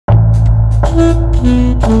Hi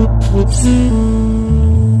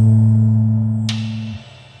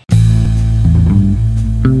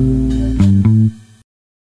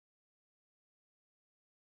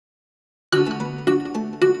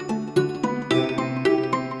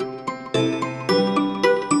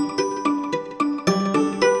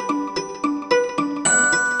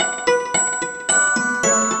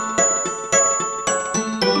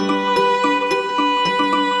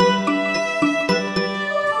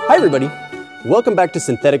everybody, welcome back to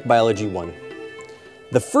Synthetic Biology 1.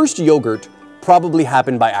 The first yogurt probably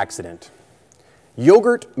happened by accident.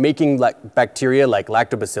 Yogurt-making bacteria like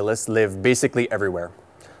lactobacillus live basically everywhere,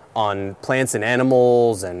 on plants and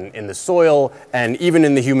animals, and in the soil, and even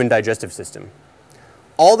in the human digestive system.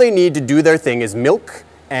 All they need to do their thing is milk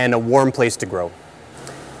and a warm place to grow.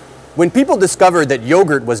 When people discovered that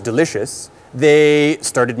yogurt was delicious, they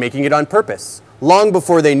started making it on purpose, long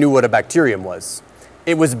before they knew what a bacterium was.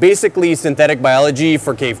 It was basically synthetic biology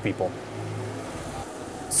for cave people.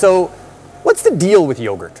 So, what's the deal with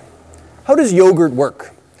yogurt? How does yogurt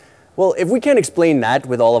work? Well, if we can't explain that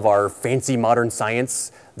with all of our fancy modern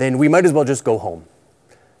science, then we might as well just go home.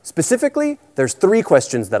 Specifically, there's 3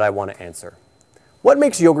 questions that I want to answer. What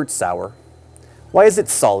makes yogurt sour? Why is it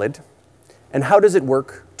solid? And how does it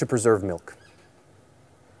work to preserve milk?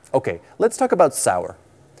 Okay, let's talk about sour.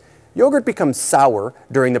 Yogurt becomes sour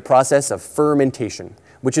during the process of fermentation,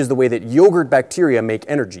 which is the way that yogurt bacteria make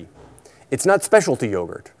energy. It's not special to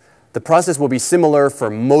yogurt. The process will be similar for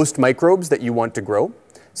most microbes that you want to grow,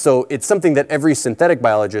 so it's something that every synthetic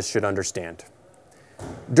biologist should understand.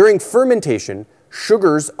 During fermentation,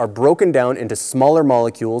 sugars are broken down into smaller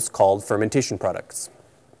molecules called fermentation products.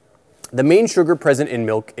 The main sugar present in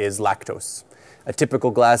milk is lactose. A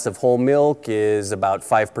typical glass of whole milk is about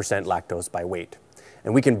 5% lactose by weight.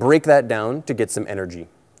 And we can break that down to get some energy.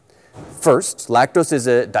 First, lactose is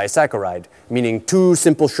a disaccharide, meaning 2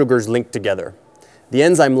 simple sugars linked together. The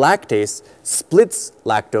enzyme lactase splits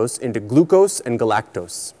lactose into glucose and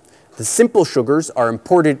galactose. The simple sugars are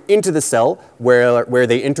imported into the cell where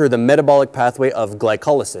they enter the metabolic pathway of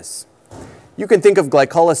glycolysis. You can think of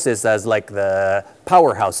glycolysis as like the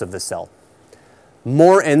powerhouse of the cell.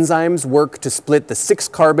 More enzymes work to split the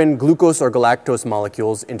 6-carbon glucose or galactose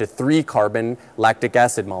molecules into 3-carbon lactic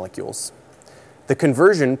acid molecules. The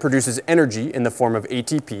conversion produces energy in the form of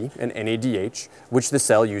ATP and NADH, which the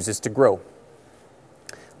cell uses to grow.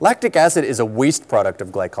 Lactic acid is a waste product of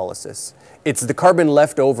glycolysis. It's the carbon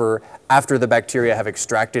left over after the bacteria have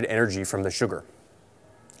extracted energy from the sugar.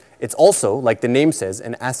 It's also, like the name says,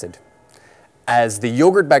 an acid. As the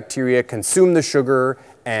yogurt bacteria consume the sugar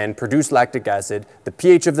and produce lactic acid, the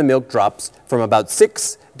pH of the milk drops from about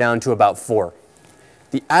 6 down to about 4.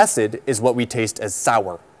 The acid is what we taste as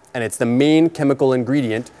sour, and it's the main chemical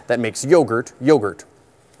ingredient that makes yogurt, yogurt.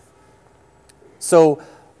 So,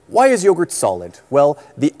 why is yogurt solid? Well,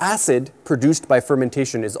 the acid produced by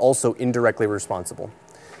fermentation is also indirectly responsible.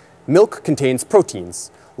 Milk contains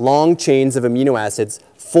proteins, long chains of amino acids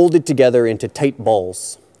folded together into tight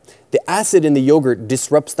balls. The acid in the yogurt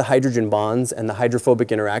disrupts the hydrogen bonds and the hydrophobic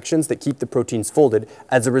interactions that keep the proteins folded.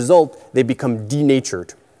 As a result, they become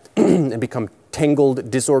denatured and become tangled,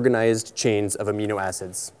 disorganized chains of amino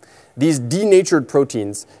acids. These denatured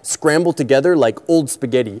proteins scramble together like old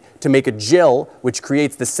spaghetti to make a gel which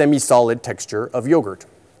creates the semi-solid texture of yogurt.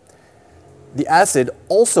 The acid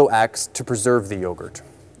also acts to preserve the yogurt.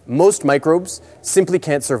 Most microbes simply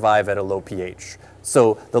can't survive at a low pH.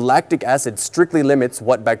 So the lactic acid strictly limits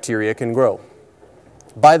what bacteria can grow.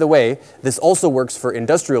 By the way, this also works for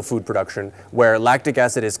industrial food production, where lactic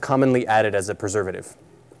acid is commonly added as a preservative.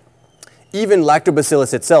 Even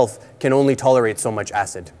lactobacillus itself can only tolerate so much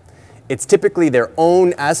acid. It's typically their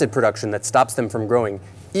own acid production that stops them from growing,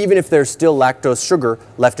 even if there's still lactose sugar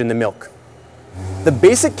left in the milk. The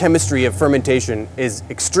basic chemistry of fermentation is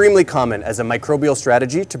extremely common as a microbial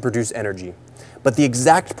strategy to produce energy. But the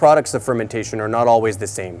exact products of fermentation are not always the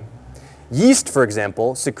same. Yeast, for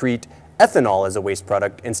example, secrete ethanol as a waste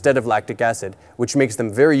product instead of lactic acid, which makes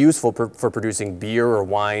them very useful for producing beer or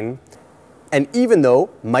wine. And even though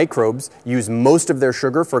microbes use most of their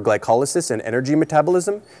sugar for glycolysis and energy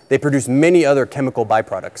metabolism, they produce many other chemical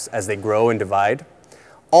byproducts as they grow and divide.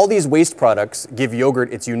 All these waste products give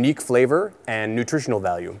yogurt its unique flavor and nutritional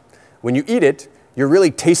value. When you eat it, you're really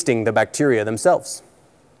tasting the bacteria themselves.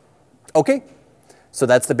 Okay. So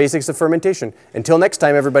that's the basics of fermentation. Until next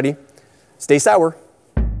time, everybody, stay sour.